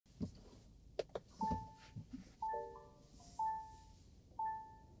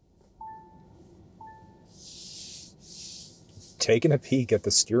taking a peek at the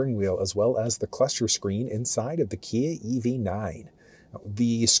steering wheel as well as the cluster screen inside of the Kia EV9.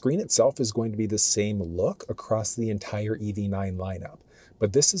 The screen itself is going to be the same look across the entire EV9 lineup,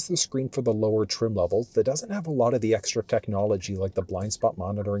 but this is the screen for the lower trim levels that doesn't have a lot of the extra technology like the blind spot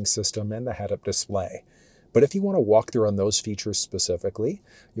monitoring system and the head-up display. But if you want to walk through on those features specifically,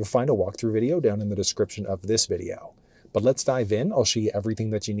 you'll find a walkthrough video down in the description of this video. But let's dive in. I'll show you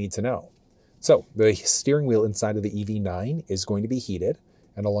everything that you need to know. So the steering wheel inside of the EV9 is going to be heated,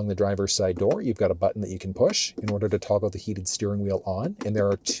 and along the driver's side door, you've got a button that you can push in order to toggle the heated steering wheel on, and there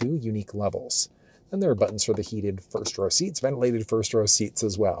are 2 unique levels. And there are buttons for the heated first row seats, ventilated first row seats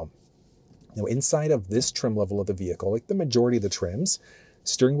as well. Now inside of this trim level of the vehicle, like the majority of the trims,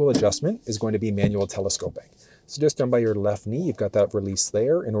 steering wheel adjustment is going to be manual telescoping. So just down by your left knee, you've got that release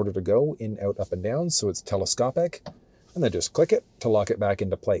there in order to go in, out, up, and down, so it's telescopic, and then just click it to lock it back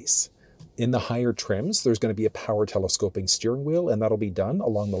into place. In the higher trims, there's going to be a power telescoping steering wheel, and that'll be done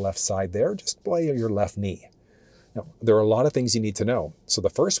along the left side there, just by your left knee. Now, there are a lot of things you need to know. So the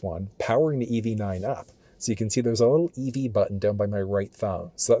first one, powering the EV9 up. So you can see there's a little EV button down by my right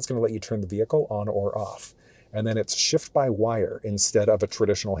thumb. So that's going to let you turn the vehicle on or off. And then it's shift by wire instead of a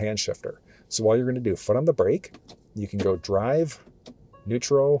traditional hand shifter. So all you're going to do, foot on the brake, you can go drive,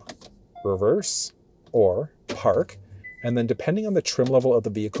 neutral, reverse, or park. And then depending on the trim level of the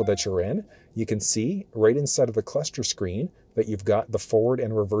vehicle that you're in, you can see right inside of the cluster screen that you've got the forward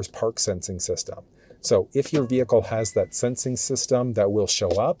and reverse park sensing system. So if your vehicle has that sensing system, that will show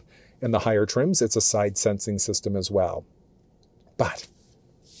up. In the higher trims, it's a side sensing system as well. But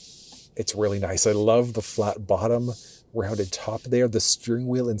it's really nice. I love the flat bottom, rounded top there. The steering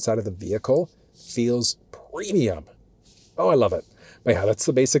wheel inside of the vehicle feels premium. Oh, I love it. But yeah, that's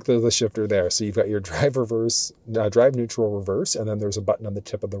the basic of the shifter there. So you've got your drive reverse, drive neutral reverse, and then there's a button on the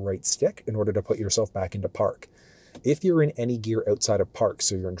tip of the right stick in order to put yourself back into park. If you're in any gear outside of park,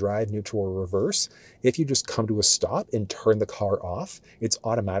 so you're in drive, neutral, or reverse, if you just come to a stop and turn the car off, it's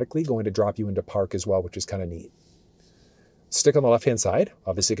automatically going to drop you into park as well, which is kind of neat. Stick on the left-hand side,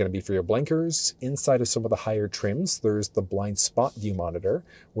 obviously going to be for your blinkers. Inside of some of the higher trims, there's the blind spot view monitor,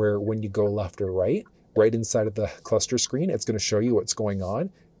 where when you go left or right inside of the cluster screen, it's going to show you what's going on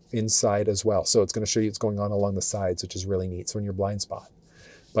inside as well. So it's going to show you what's going on along the sides, which is really neat. So in your blind spot.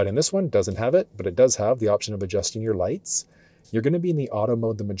 But in this one, doesn't have it, but it does have the option of adjusting your lights. You're going to be in the auto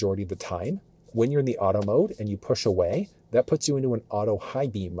mode the majority of the time. When you're in the auto mode and you push away, that puts you into an auto high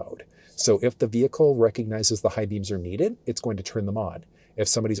beam mode. So if the vehicle recognizes the high beams are needed, it's going to turn them on. If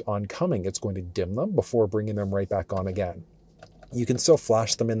somebody's oncoming, it's going to dim them before bringing them right back on again. You can still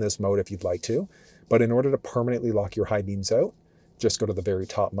flash them in this mode if you'd like to, but in order to permanently lock your high beams out, just go to the very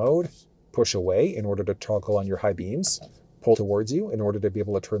top mode, push away in order to toggle on your high beams, pull towards you in order to be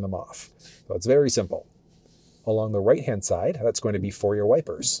able to turn them off. So it's very simple. Along the right-hand side, that's going to be for your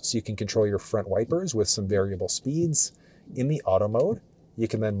wipers. So you can control your front wipers with some variable speeds. In the auto mode, you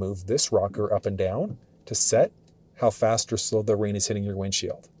can then move this rocker up and down to set how fast or slow the rain is hitting your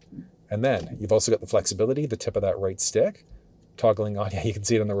windshield. And then you've also got the flexibility, the tip of that right stick, toggling on. Yeah, you can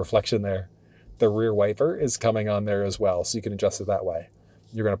see it in the reflection there. The rear wiper is coming on there as well, so you can adjust it that way.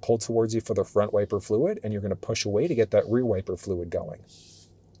 You're going to pull towards you for the front wiper fluid, and you're going to push away to get that rear wiper fluid going.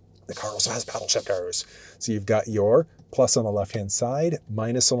 The car also has paddle shifters. So you've got your plus on the left-hand side,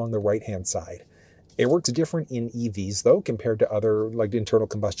 minus along the right-hand side. It works different in EVs, though, compared to other like internal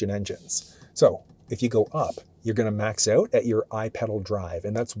combustion engines. So if you go up, you're going to max out at your I-pedal drive,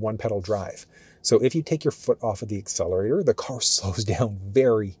 and that's one pedal drive. So if you take your foot off of the accelerator, the car slows down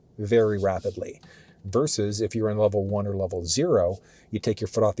very, very rapidly. Versus if you're in level 1 or level 0, you take your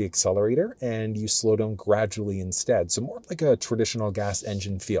foot off the accelerator and you slow down gradually instead. So more like a traditional gas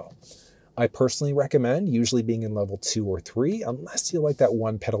engine feel. I personally recommend usually being in level 2 or 3, unless you like that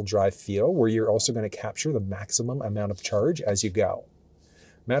one pedal drive feel where you're also going to capture the maximum amount of charge as you go.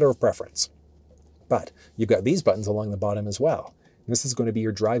 Matter of preference. But you've got these buttons along the bottom as well. This is going to be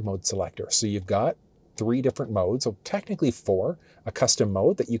your drive mode selector. So you've got 3 different modes, so technically 4, a custom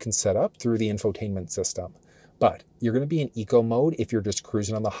mode that you can set up through the infotainment system. But you're going to be in eco mode if you're just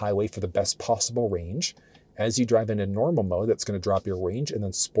cruising on the highway for the best possible range. As you drive into normal mode, that's going to drop your range, and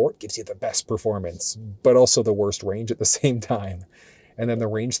then sport gives you the best performance, but also the worst range at the same time. And then the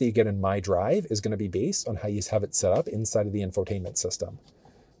range that you get in My Drive is going to be based on how you have it set up inside of the infotainment system.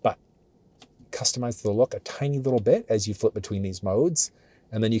 But customize the look a tiny little bit as you flip between these modes.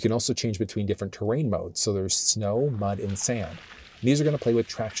 And then you can also change between different terrain modes. So there's snow, mud, and sand. And these are going to play with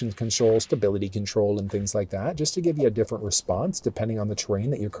traction control, stability control, and things like that, just to give you a different response depending on the terrain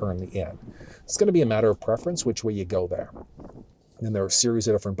that you're currently in. It's going to be a matter of preference which way you go there. And then there are a series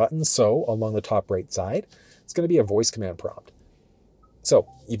of different buttons. So along the top right side, it's going to be a voice command prompt. So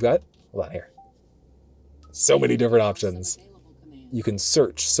you've got, hold on here, so many different options. You can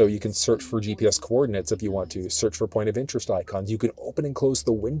search, so you can search for GPS coordinates if you want to, search for point of interest icons. You can open and close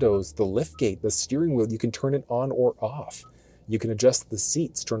the windows, the lift gate, the steering wheel. You can turn it on or off. You can adjust the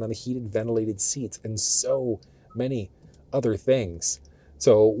seats, turn on the heated, ventilated seats, and so many other things.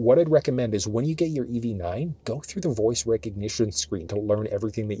 So what I'd recommend is when you get your EV9, go through the voice recognition screen to learn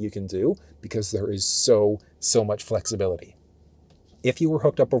everything that you can do, because there is so much flexibility. If you were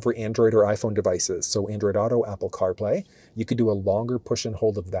hooked up over Android or iPhone devices, so Android Auto, Apple CarPlay, you could do a longer push and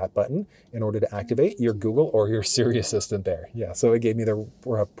hold of that button in order to activate your Google or your Siri assistant there. Yeah, so it gave me the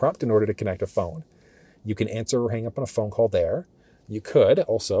prompt in order to connect a phone. You can answer or hang up on a phone call there. You could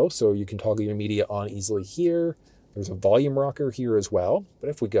also, so you can toggle your media on easily here. There's a volume rocker here as well. But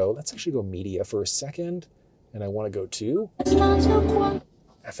if we go, let's actually go media for a second. And I want to go to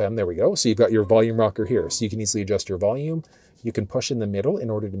FM, there we go. So you've got your volume rocker here. So you can easily adjust your volume. You can push in the middle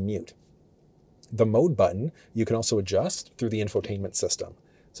in order to mute. The mode button, you can also adjust through the infotainment system.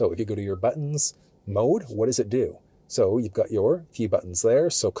 So if you go to your buttons, mode, what does it do? So you've got your few buttons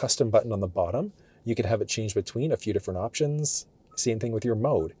there. So custom button on the bottom. You can have it change between a few different options. Same thing with your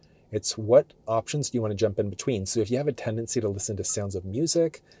mode. It's what options do you want to jump in between. So if you have a tendency to listen to sounds of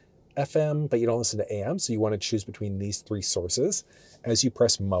music, FM, but you don't listen to AM, so you want to choose between these three sources. As you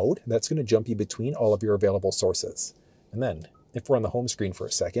press mode, that's going to jump you between all of your available sources. And then, if we're on the home screen for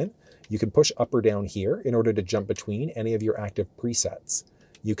a second, you can push up or down here in order to jump between any of your active presets.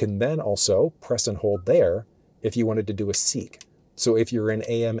 You can then also press and hold there if you wanted to do a seek. So if you're in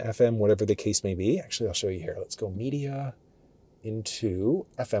AM, FM, whatever the case may be, actually I'll show you here. Let's go media into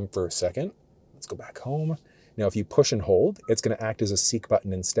FM for a second. Let's go back home. Now if you push and hold, it's going to act as a seek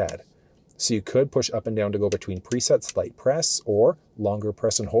button instead. So you could push up and down to go between presets, light press, or longer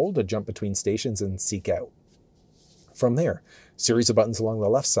press and hold to jump between stations and seek out. From there, series of buttons along the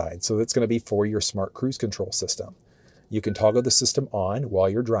left side. So that's going to be for your smart cruise control system. You can toggle the system on while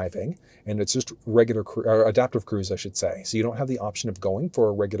you're driving, and it's just regular or adaptive cruise, I should say. So you don't have the option of going for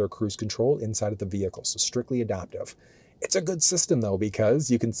a regular cruise control inside of the vehicle, so strictly adaptive. It's a good system though,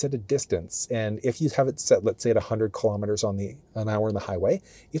 because you can set a distance, and if you have it set, let's say at 100 kilometers an hour on the highway,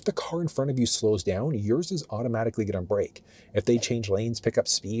 if the car in front of you slows down, yours is automatically going to brake. If they change lanes, pick up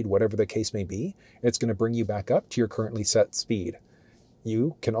speed, whatever the case may be, it's going to bring you back up to your currently set speed.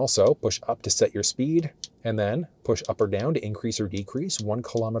 You can also push up to set your speed, and then push up or down to increase or decrease 1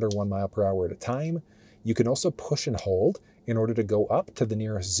 kilometer, 1 mile per hour at a time. You can also push and hold in order to go up to the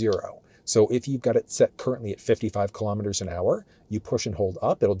nearest zero. So if you've got it set currently at 55 kilometers an hour, you push and hold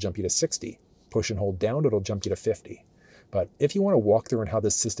up, it'll jump you to 60. Push and hold down, it'll jump you to 50. But if you want to walk through on how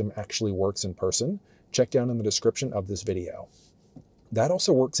this system actually works in person, check down in the description of this video. That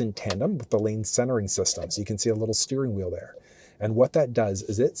also works in tandem with the lane centering system. So you can see a little steering wheel there. And what that does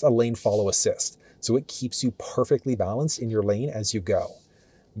is it's a lane follow assist. So it keeps you perfectly balanced in your lane as you go.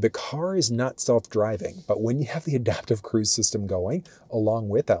 The car is not self-driving, but when you have the adaptive cruise system going, along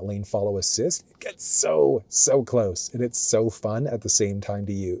with that lane follow assist, it gets so close, and it's so fun at the same time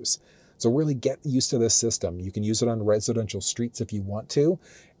to use. So really get used to this system. You can use it on residential streets if you want to,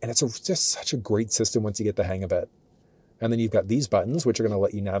 and it's just such a great system once you get the hang of it. And then you've got these buttons, which are going to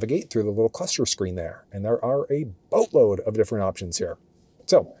let you navigate through the little cluster screen there. And there are a boatload of different options here.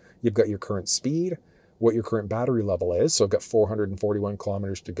 So you've got your current speed, what your current battery level is. So I've got 441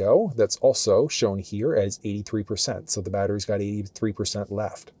 kilometers to go. That's also shown here as 83%. So the battery's got 83%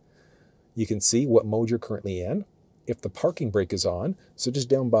 left. You can see what mode you're currently in. If the parking brake is on, so just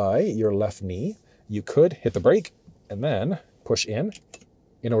down by your left knee, you could hit the brake and then push in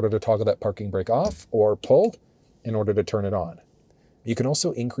order to toggle that parking brake off, or pull in order to turn it on. You can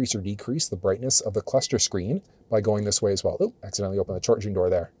also increase or decrease the brightness of the cluster screen by going this way as well. Oh, accidentally opened the charging door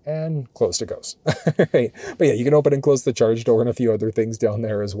there, and closed it goes. Right. But yeah, you can open and close the charge door and a few other things down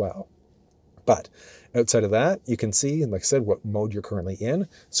there as well. But outside of that, you can see, and like I said, what mode you're currently in.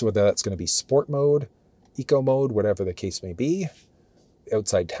 So whether that's going to be sport mode, eco mode, whatever the case may be.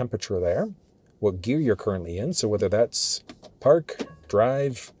 Outside temperature there. What gear you're currently in. So whether that's park,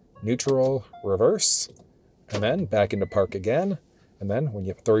 drive, neutral, reverse, and then back into park again. And then when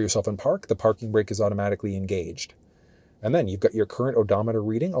you throw yourself in park, the parking brake is automatically engaged. And then you've got your current odometer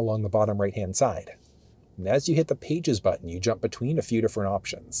reading along the bottom right-hand side. And as you hit the pages button, you jump between a few different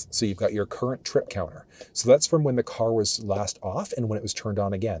options. So you've got your current trip counter. So that's from when the car was last off and when it was turned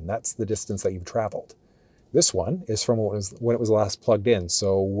on again. That's the distance that you've traveled. This one is from when it was last plugged in.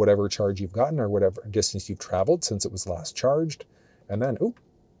 So whatever charge you've gotten or whatever distance you've traveled since it was last charged. And then,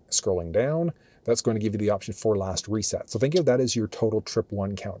 scrolling down, that's going to give you the option for last reset. So think of that as your total trip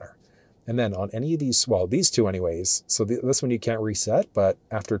one counter. And then on any of these, well, these two anyways, so this one you can't reset, but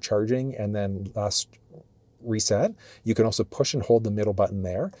after charging and then last reset, you can also push and hold the middle button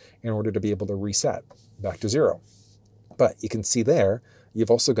there in order to be able to reset back to 0. But you can see there,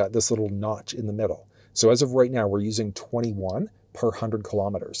 you've also got this little notch in the middle. So as of right now, we're using 21 per 100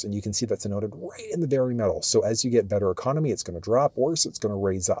 kilometers. And you can see that's noted right in the very middle. So as you get better economy, it's going to drop. Worse, it's going to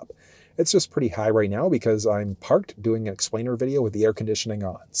raise up. It's just pretty high right now because I'm parked doing an explainer video with the air conditioning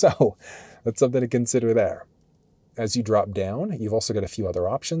on. So that's something to consider there. As you drop down, you've also got a few other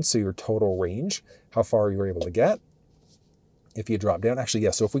options. So your total range, how far you're able to get. If you drop down, actually,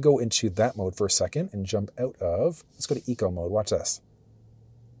 yeah, so if we go into that mode for a second and jump out of, let's go to eco mode, watch this.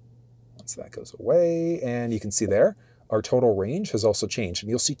 Once that goes away, and you can see there, our total range has also changed, and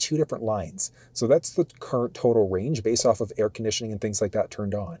you'll see two different lines. So that's the current total range based off of air conditioning and things like that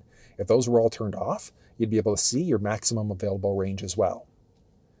turned on. If those were all turned off, you'd be able to see your maximum available range as well.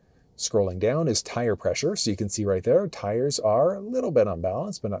 Scrolling down is tire pressure, so you can see right there, tires are a little bit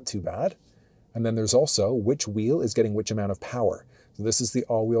unbalanced, but not too bad. And then there's also which wheel is getting which amount of power. So this is the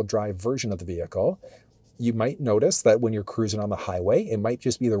all-wheel drive version of the vehicle. You might notice that when you're cruising on the highway, it might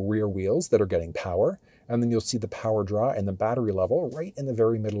just be the rear wheels that are getting power, and then you'll see the power draw and the battery level right in the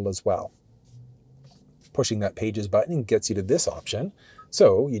very middle as well. Pushing that pages button gets you to this option.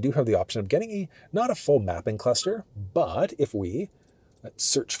 So you do have the option of getting not a full mapping cluster, but if let's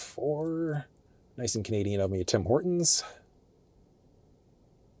search for, nice and Canadian of me, Tim Hortons.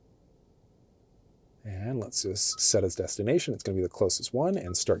 And let's just set as destination. It's going to be the closest one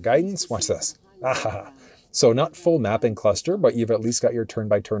and start guidance. Watch this. Ah, so not full mapping cluster, but you've at least got your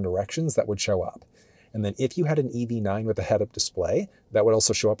turn-by-turn directions that would show up. And then if you had an EV9 with a head-up display, that would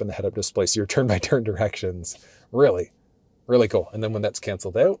also show up in the head-up display. So your turn-by-turn directions, really, really cool. And then when that's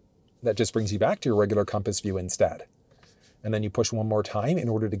canceled out, that just brings you back to your regular compass view instead. And then you push one more time in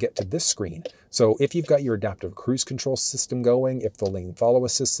order to get to this screen. So if you've got your adaptive cruise control system going, if the lane follow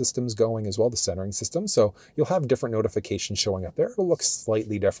assist system's going as well, the centering system, so you'll have different notifications showing up there. It'll look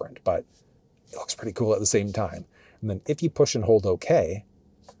slightly different, but it looks pretty cool at the same time. And then if you push and hold OK,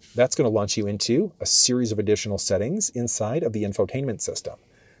 that's going to launch you into a series of additional settings inside of the infotainment system.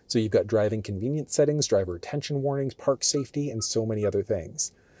 So you've got driving convenience settings, driver attention warnings, park safety, and so many other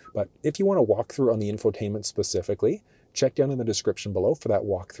things. But if you want to walk through on the infotainment specifically, check down in the description below for that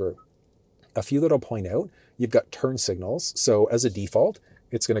walkthrough. A few that I'll point out, you've got turn signals. So as a default,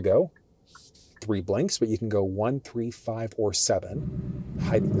 it's going to go 3 blinks, but you can go 1, 3, 5, or 7.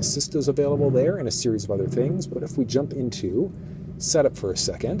 Hiding assist is available there and a series of other things. But if we jump into setup for a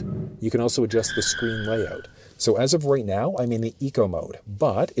second, you can also adjust the screen layout. So as of right now, I'm in the eco mode.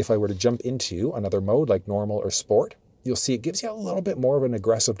 But if I were to jump into another mode like normal or sport, you'll see it gives you a little bit more of an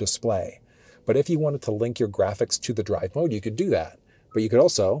aggressive display. But if you wanted to link your graphics to the drive mode, you could do that. But you could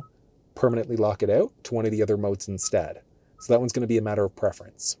also permanently lock it out to one of the other modes instead. So that one's going to be a matter of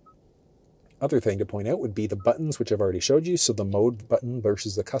preference. Other thing to point out would be the buttons, which I've already showed you. So the mode button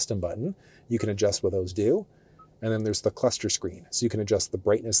versus the custom button, you can adjust what those do. And then there's the cluster screen. So you can adjust the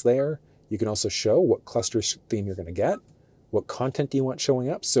brightness there. You can also show what cluster theme you're going to get. What content do you want showing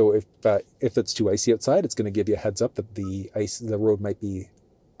up? So if it's too icy outside, it's going to give you a heads up that the road might be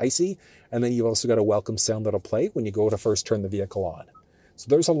icy. And then you've also got a welcome sound that'll play when you go to first turn the vehicle on. So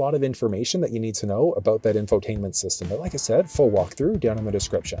there's a lot of information that you need to know about that infotainment system. But like I said, full walkthrough down in the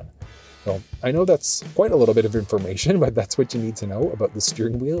description. So I know that's quite a little bit of information, but that's what you need to know about the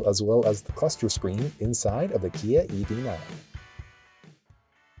steering wheel as well as the cluster screen inside of the Kia EV9.